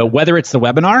 So whether it's the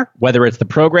webinar, whether it's the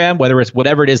program, whether it's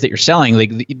whatever it is that you're selling,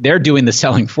 like they're doing the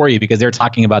selling for you because they're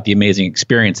talking about the amazing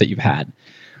experience that you've had.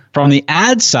 From the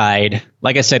ad side,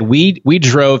 like I said, we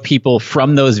drove people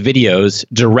from those videos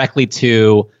directly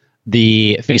to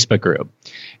the Facebook group.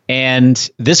 And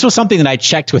this was something that I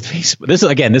checked with Facebook.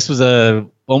 This was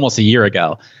almost a year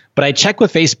ago, but I checked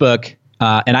with Facebook,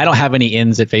 and I don't have any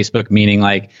ins at Facebook, meaning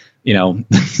like,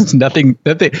 nothing.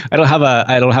 I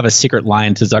don't have a secret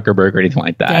line to Zuckerberg or anything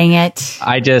like that. Dang it!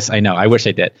 I know. I wish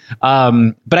I did.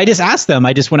 But I just asked them.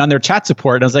 I just went on their chat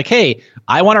support and I was like, "Hey,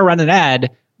 I want to run an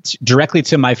ad directly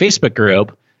to my Facebook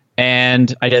group,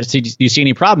 and I just do you see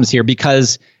any problems here?"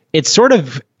 Because it's sort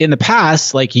of in the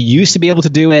past, like you used to be able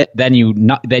to do it, then you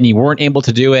weren't able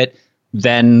to do it,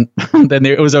 then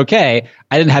it was okay.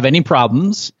 I didn't have any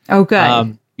problems. Oh,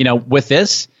 good. With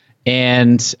this.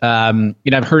 And,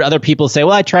 I've heard other people say,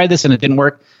 well, I tried this and it didn't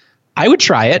work. I would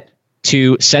try it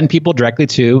to send people directly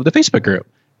to the Facebook group.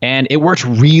 And it worked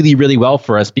really, really well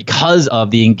for us because of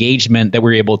the engagement that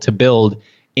we were able to build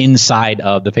inside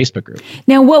of the Facebook group.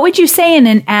 Now, what would you say in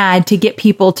an ad to get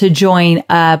people to join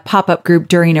a pop-up group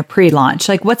during a pre-launch?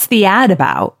 Like, what's the ad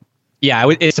about? Yeah,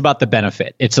 it's about the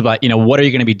benefit. It's about, what are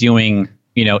you going to be doing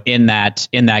in that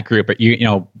group. But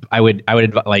I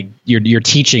would like you're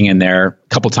teaching in there a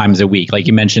couple times a week. Like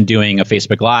you mentioned, doing a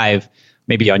Facebook Live,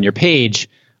 maybe on your page.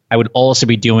 I would also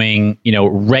be doing,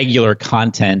 regular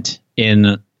content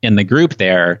in the group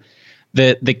there.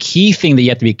 The key thing that you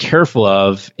have to be careful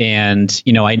of, and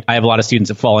I have a lot of students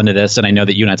that fall into this, and I know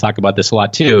that you and I talk about this a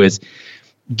lot too, is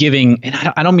giving,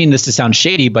 and I don't mean this to sound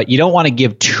shady, but you don't want to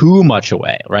give too much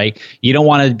away, right? You don't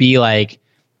want to be like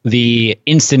the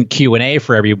instant Q&A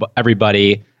for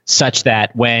everybody, such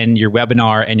that when your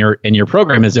webinar and your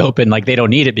program is open, like they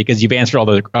don't need it because you've answered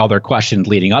all their questions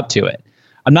leading up to it.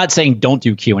 I'm not saying don't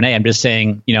do Q&A. I'm just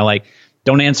saying,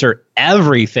 don't answer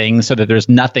everything so that there's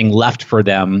nothing left for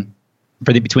them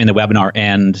between the webinar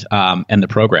and the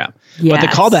program. Yes. But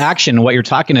the call to action, what you're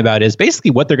talking about, is basically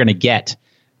what they're going to get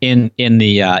in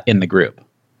the group.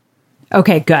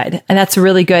 Okay, good. And that's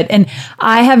really good. And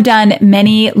I have done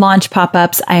many launch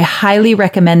pop-ups. I highly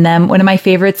recommend them. One of my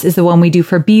favorites is the one we do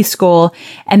for B School.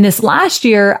 And this last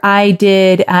year, I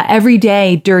did every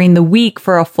day during the week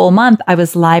for a full month. I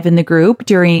was live in the group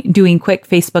doing quick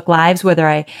Facebook Lives, whether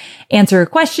I answer a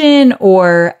question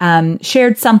or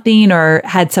shared something or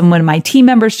had someone of my team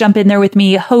members jump in there with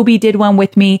me. Hobie did one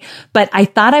with me, but I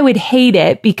thought I would hate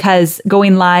it because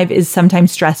going live is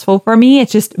sometimes stressful for me.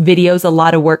 It's just video's a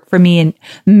lot of work for me. And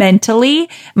mentally,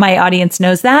 my audience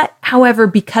knows that. However,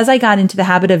 because I got into the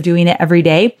habit of doing it every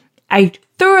day, I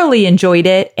thoroughly enjoyed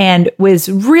it and was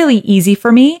really easy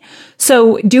for me.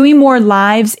 So doing more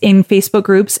lives in Facebook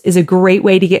groups is a great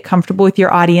way to get comfortable with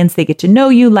your audience. They get to know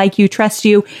you, like you, trust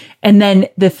you. And then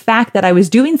the fact that I was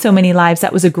doing so many lives,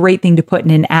 that was a great thing to put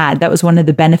in an ad. That was one of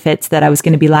the benefits, that I was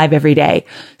going to be live every day.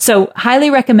 So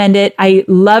highly recommend it. I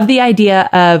love the idea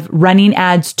of running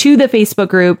ads to the Facebook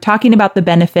group, talking about the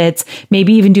benefits,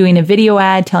 maybe even doing a video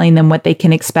ad, telling them what they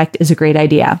can expect is a great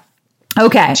idea.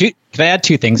 Okay. Can I add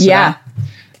two things to that?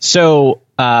 So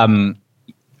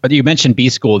you mentioned B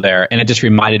School there, and it just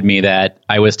reminded me that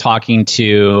I was talking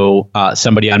to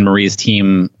somebody on Marie's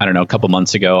team, I don't know, a couple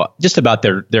months ago, just about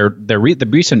the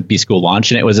recent B School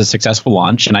launch, and it was a successful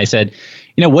launch. And I said,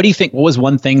 what do you think? What was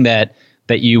one thing that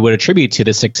you would attribute to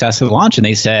the success of the launch? And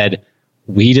they said,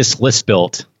 we just list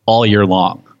built all year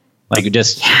long, like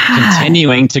just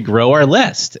continuing to grow our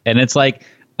list. And it's like,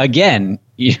 again,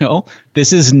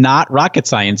 this is not rocket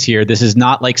science here. This is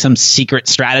not like some secret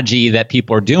strategy that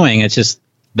people are doing. It's just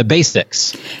the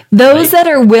basics. Those that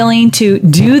are willing to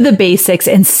do the basics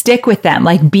and stick with them,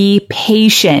 like be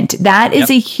patient. That is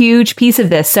a huge piece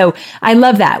of this. So I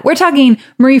love that. We're talking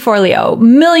Marie Forleo,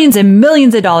 millions and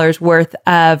millions of dollars worth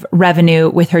of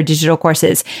revenue with her digital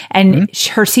courses. And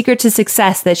her secret to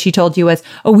success that she told you was,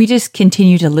 we just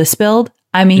continue to list build.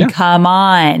 I mean, come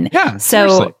on. Yeah.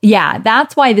 So seriously.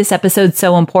 That's why this episode's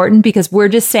so important, because we're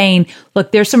just saying,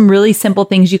 look, there's some really simple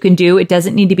things you can do. It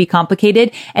doesn't need to be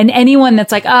complicated. And anyone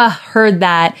that's like, heard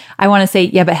that, I want to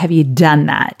say, but have you done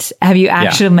that? Have you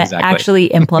actually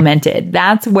implemented?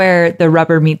 That's where the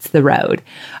rubber meets the road.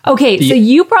 Okay. So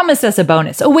you promised us a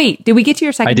bonus. Oh, wait, did we get to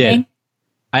your second thing?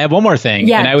 I have one more thing.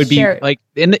 Yeah, and I would be like,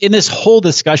 in this whole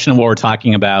discussion of what we're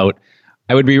talking about,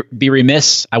 I would be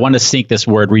remiss. I want to sneak this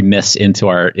word remiss into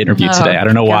our interview today. I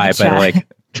don't know why, but like,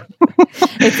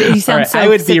 you sound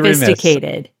so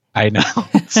sophisticated. I know.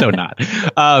 So not.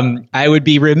 I would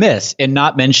be remiss in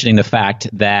not mentioning the fact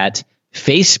that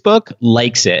Facebook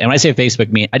likes it. And when I say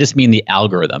Facebook, I just mean the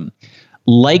algorithm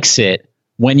likes it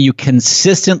when you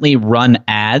consistently run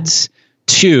ads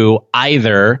to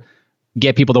either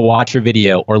get people to watch your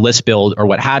video or list build or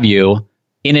what have you,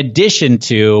 in addition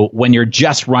to when you're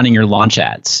just running your launch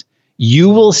ads. You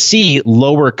will see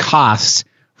lower costs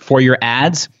for your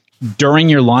ads during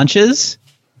your launches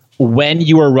when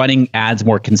you are running ads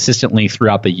more consistently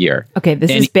throughout the year. Okay,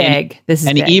 this is big. This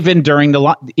is big. Even during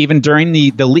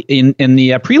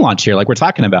the pre-launch here, like we're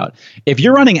talking about, if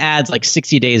you're running ads like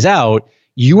 60 days out,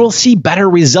 you will see better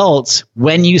results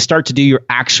when you start to do your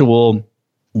actual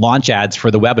launch ads for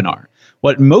the webinar.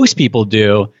 What most people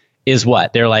do is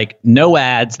what? They're like, no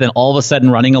ads, then all of a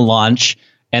sudden running a launch,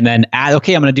 and then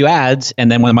okay, I'm going to do ads,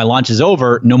 and then when my launch is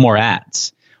over, no more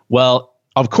ads. Well,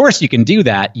 of course you can do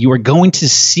that. You are going to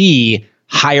see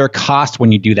higher cost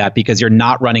when you do that because you're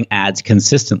not running ads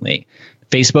consistently.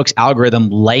 Facebook's algorithm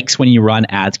likes when you run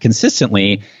ads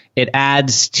consistently. It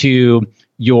adds to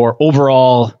your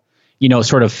overall,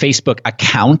 sort of Facebook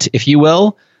account, if you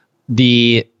will.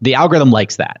 The algorithm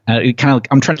likes that. I'm trying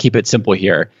to keep it simple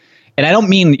here. And I don't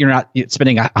mean you're not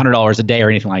spending $100 a day or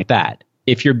anything like that.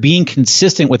 If you're being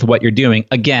consistent with what you're doing,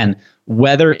 again,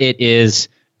 whether it is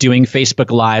doing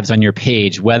Facebook Lives on your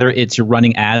page, whether it's you're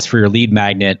running ads for your lead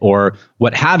magnet or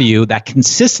what have you, that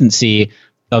consistency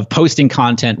of posting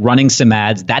content, running some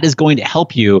ads, that is going to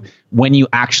help you when you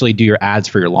actually do your ads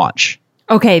for your launch.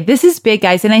 Okay, this is big,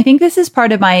 guys. And I think this is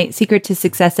part of my secret to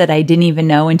success that I didn't even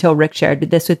know until Rick shared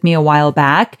this with me a while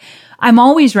back. I'm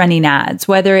always running ads,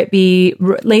 whether it be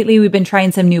lately we've been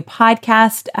trying some new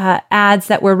podcast ads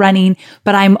that we're running,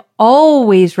 but I'm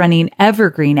always running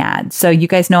evergreen ads. So you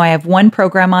guys know I have one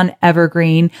program on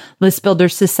Evergreen, List Builder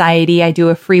Society. I do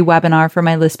a free webinar for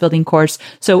my list building course.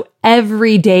 So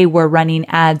every day we're running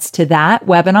ads to that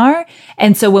webinar.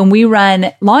 And so when we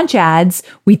run launch ads,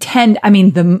 we tend,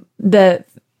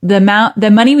 the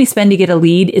money we spend to get a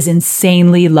lead is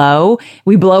insanely low.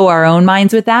 We blow our own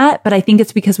minds with that, but I think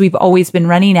it's because we've always been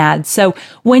running ads. So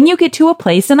when you get to a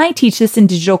place, and I teach this in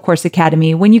Digital Course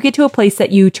Academy, when you get to a place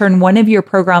that you turn one of your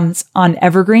programs on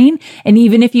Evergreen, and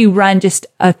even if you run just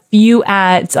a few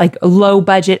ads, like a low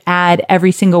budget ad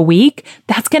every single week,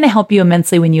 that's going to help you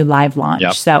immensely when you live launch.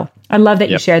 Yep. So I love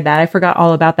that you shared that. I forgot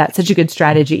all about that. Such a good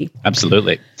strategy.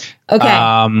 Absolutely.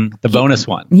 Okay. The bonus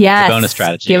one. Yes. The bonus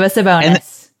strategy. Give us a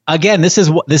bonus. Again, this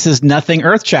is nothing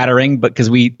earth shattering, but because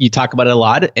you talk about it a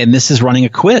lot, and this is running a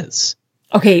quiz.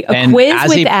 Okay, quiz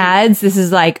with ads. This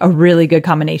is like a really good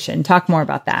combination. Talk more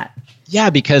about that. Yeah,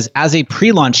 because as a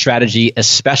pre-launch strategy,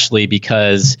 especially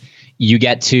because you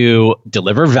get to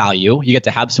deliver value, you get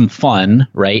to have some fun,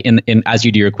 right? In as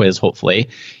you do your quiz, hopefully,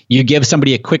 you give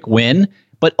somebody a quick win,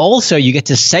 but also you get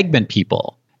to segment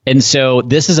people. And so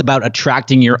this is about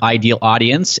attracting your ideal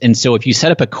audience. And so if you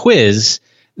set up a quiz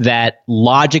that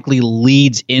logically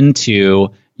leads into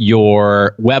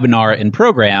your webinar and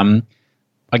program,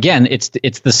 again, it's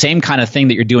the same kind of thing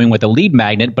that you're doing with a lead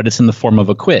magnet, but it's in the form of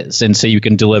a quiz. And so you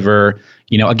can deliver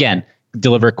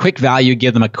quick value,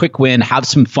 give them a quick win, have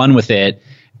some fun with it.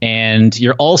 And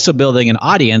you're also building an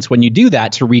audience when you do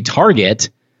that to retarget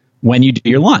when you do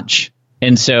your launch.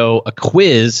 And so a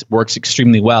quiz works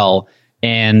extremely well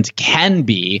and can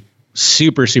be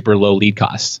super, super low lead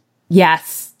costs.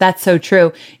 Yes, that's so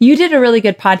true. You did a really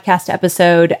good podcast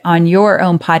episode on your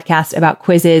own podcast about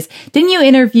quizzes. Didn't you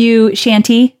interview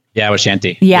Shanti? Yeah, it was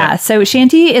Shanti. Yeah. So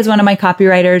Shanti is one of my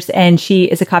copywriters, and she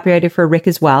is a copywriter for Rick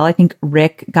as well. I think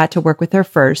Rick got to work with her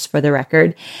first, for the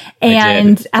record.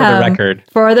 And for the record.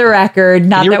 For the record,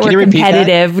 not that we're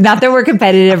competitive, not that we're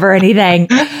competitive or anything.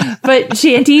 But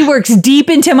Shanti works deep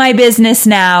into my business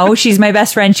now. She's my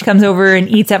best friend. She comes over and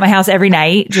eats at my house every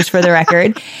night, just for the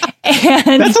record.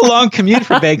 And that's a long commute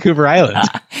for Vancouver Island.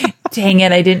 Dang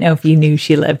it. I didn't know if you knew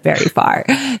she lived very far.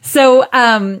 So,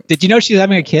 did you know she's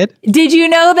having a kid? Did you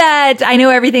know that I know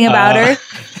everything about her?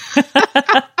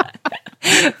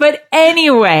 But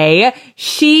anyway,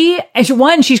 she's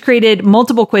created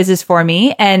multiple quizzes for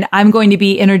me, and I'm going to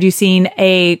be introducing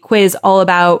a quiz all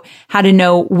about how to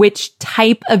know which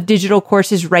type of digital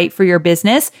course is right for your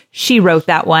business. She wrote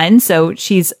that one, so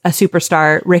she's a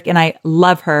superstar. Rick and I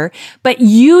love her. But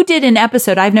you did an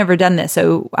episode. I've never done this,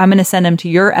 so I'm going to send them to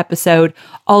your episode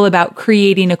all about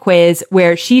creating a quiz,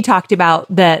 where she talked about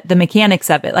the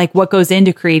mechanics of it, like what goes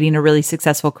into creating a really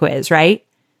successful quiz, right?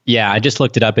 Yeah, I just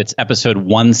looked it up. It's episode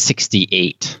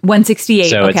 168. 168,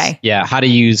 so okay. How to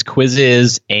use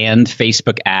quizzes and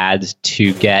Facebook ads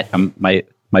to get, my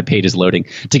page is loading,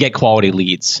 to get quality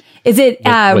leads. Is it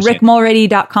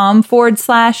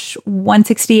rickmulready.com/168?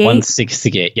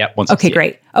 168, yep, 168. Okay,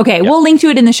 great. Okay, yep. We'll link to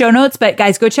it in the show notes, but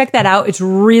guys, go check that out. It's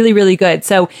really, really good.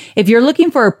 So if you're looking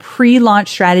for a pre-launch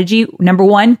strategy, number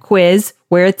one, quiz.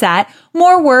 where it's at.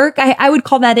 More work. I would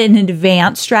call that an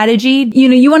advanced strategy.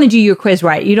 You want to do your quiz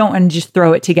right. You don't want to just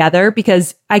throw it together,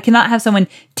 because I cannot have someone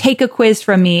take a quiz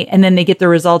from me and then they get the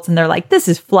results and they're like, this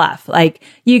is fluff. Like,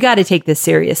 you got to take this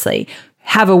seriously.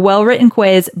 Have a well-written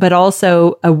quiz, but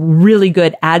also a really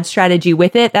good ad strategy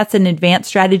with it. That's an advanced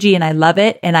strategy, and I love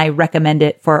it, and I recommend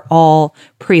it for all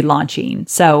pre-launching.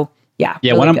 So yeah.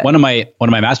 Yeah. Really one of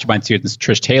my mastermind students,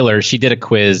 Trish Taylor, she did a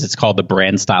quiz. It's called the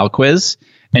brand style quiz.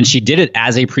 And she did it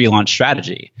as a pre-launch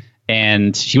strategy.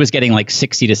 And she was getting like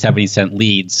 60 to 70 cent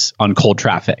leads on cold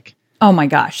traffic. Oh my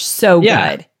gosh. So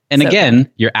good. And so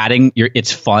again, you're adding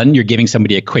it's fun. You're giving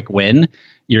somebody a quick win.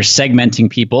 You're segmenting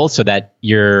people so that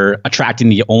you're attracting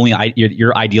the only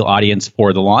your ideal audience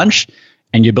for the launch.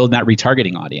 And you're building that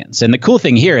retargeting audience. And the cool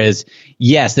thing here is,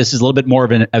 yes, this is a little bit more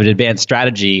of an advanced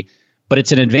strategy, but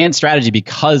it's an advanced strategy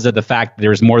because of the fact that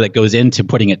there's more that goes into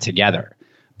putting it together.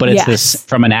 But it's this,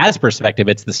 from an ads perspective,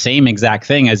 it's the same exact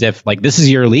thing as if like this is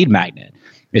your lead magnet.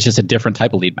 It's just a different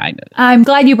type of lead magnet. I'm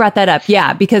glad you brought that up.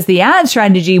 Yeah, because the ad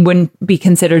strategy wouldn't be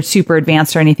considered super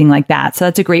advanced or anything like that. So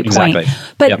that's a great point.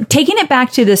 But taking it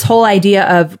back to this whole idea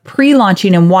of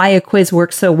pre-launching and why a quiz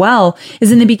works so well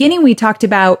is, in the beginning, we talked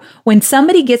about when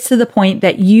somebody gets to the point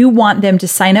that you want them to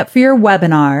sign up for your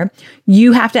webinar,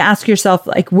 you have to ask yourself,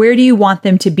 like, where do you want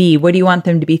them to be? What do you want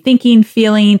them to be thinking,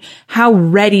 feeling? How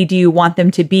ready do you want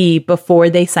them to be before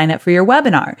they sign up for your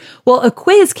webinar? Well, a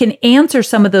quiz can answer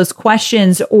some of those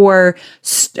questions or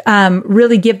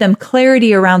really give them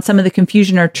clarity around some of the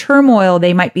confusion or turmoil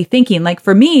they might be thinking. Like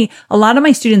for me, a lot of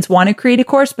my students want to create a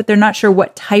course, but they're not sure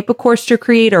what type of course to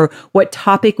create or what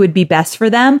topic would be best for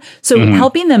them. So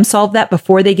helping them solve that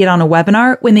before they get on a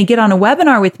webinar. When they get on a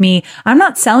webinar with me, I'm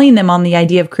not selling them on the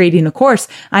idea of creating a course.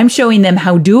 I'm showing them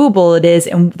how doable it is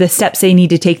and the steps they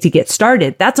need to take to get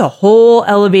started. That's a whole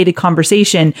elevated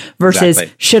conversation versus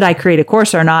should I create a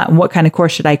course or not? And what kind of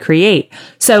course should I create?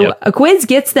 So a quiz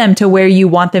gets them to where you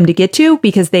want them to get to,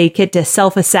 because they get to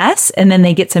self-assess and then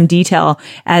they get some detail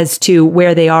as to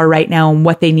where they are right now and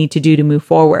what they need to do to move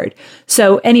forward.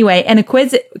 So anyway, and a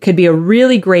quiz could be a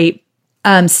really great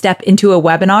step into a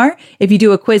webinar. If you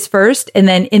do a quiz first and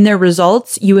then in their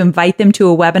results, you invite them to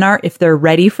a webinar if they're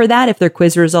ready for that. If their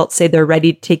quiz results say they're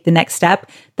ready to take the next step,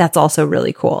 that's also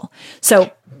really cool. So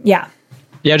yeah.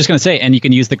 Yeah, I'm just going to say, and you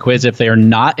can use the quiz if they are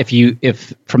not,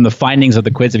 if from the findings of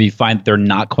the quiz, if you find that they're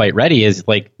not quite ready, is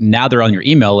like now they're on your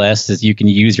email list, is you can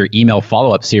use your email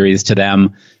follow-up series to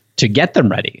them to get them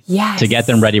ready. Yes. To get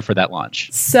them ready for that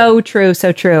launch. So true.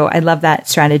 So true. I love that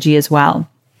strategy as well.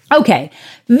 Okay,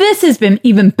 this has been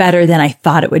even better than I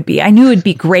thought it would be. I knew it would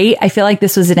be great. I feel like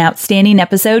this was an outstanding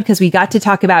episode because we got to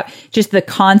talk about just the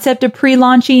concept of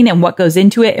pre-launching and what goes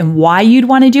into it and why you'd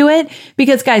want to do it.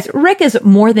 Because guys, Rick is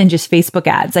more than just Facebook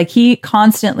ads. Like he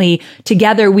constantly,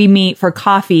 together we meet for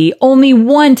coffee. Only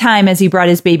one time has he brought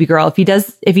his baby girl. If he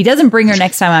doesn't bring her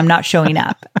next time, I'm not showing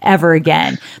up ever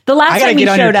again. The last time he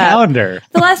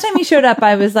showed up,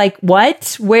 I was like,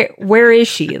 what? Where is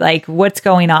she? Like, what's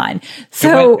going on?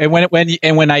 So. And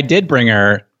when I did bring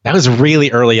her, that was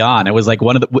really early on. It was like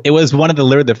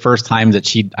literally the first times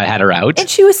that I had her out, and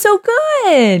she was so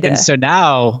good. And so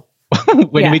now,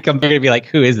 when we come back, to be like,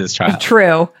 who is this child?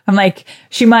 True. I'm like,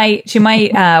 she might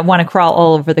want to crawl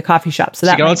all over the coffee shop. So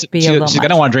that might be a little she's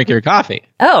going to want to drink your coffee.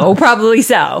 Oh, probably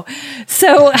so.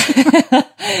 So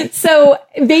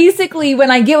basically when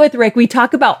I get with Rick, we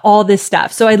talk about all this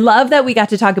stuff. So I love that we got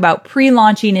to talk about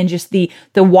pre-launching and just the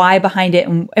why behind it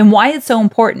and why it's so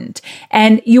important.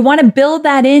 And you want to build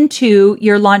that into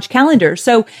your launch calendar.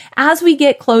 So as we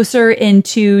get closer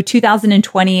into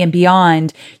 2020 and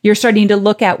beyond, you're starting to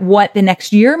look at what the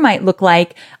next year might look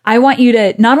like. I want you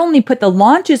to not only put the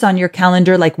launches on your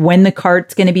calendar, like when the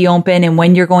cart's going to be open and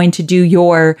when you're going to do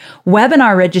your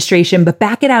webinar registration, but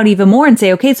back it out even more and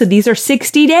say, okay, so these are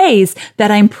 60 days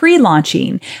that I'm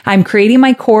pre-launching. I'm creating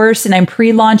my course and I'm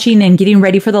pre-launching and getting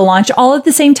ready for the launch all at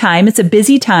the same time. It's a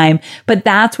busy time, but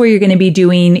that's where you're going to be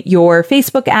doing your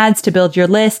Facebook ads to build your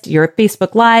list, your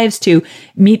Facebook lives to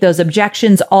meet those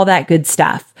objections, all that good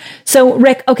stuff. So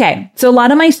Rick, okay. So a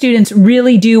lot of my students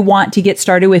really do want to get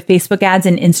started with Facebook ads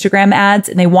and Instagram ads,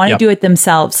 and they want to do it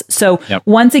themselves. So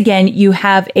once again, you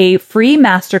have a free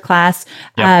masterclass.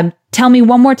 Tell me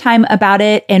one more time about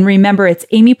it. And remember, it's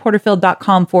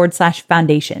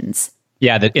amyporterfield.com/foundations.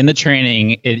 Yeah, that in the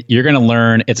training, you're going to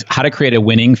learn it's how to create a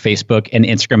winning Facebook and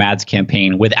Instagram ads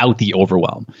campaign without the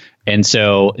overwhelm. And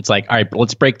so it's like, all right,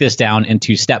 let's break this down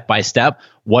into step by step.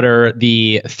 What are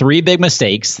the 3 big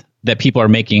mistakes that people are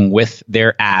making with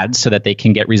their ads so that they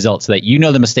can get results, so that you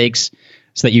know the mistakes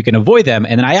so that you can avoid them.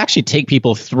 And then I actually take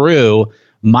people through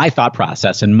my thought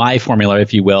process and my formula,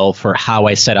 if you will, for how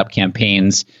I set up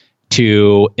campaigns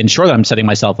to ensure that I'm setting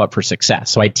myself up for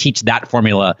success. So I teach that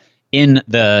formula in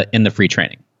the free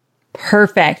training.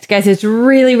 Perfect. Guys, it's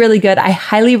really, really good. I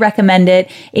highly recommend it.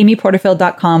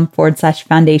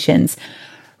 amyporterfield.com/foundations.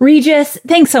 Regis,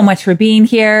 thanks so much for being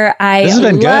here. I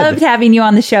loved having you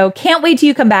on the show. Can't wait till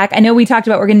you come back. I know we talked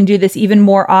about we're going to do this even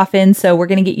more often, so we're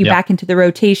going to get you back into the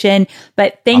rotation.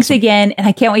 But thanks again, and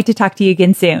I can't wait to talk to you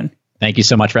again soon. Thank you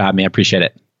so much for having me. I appreciate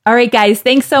it. All right, guys,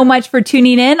 thanks so much for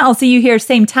tuning in. I'll see you here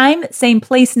same time, same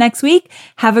place next week.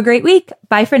 Have a great week.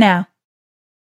 Bye for now.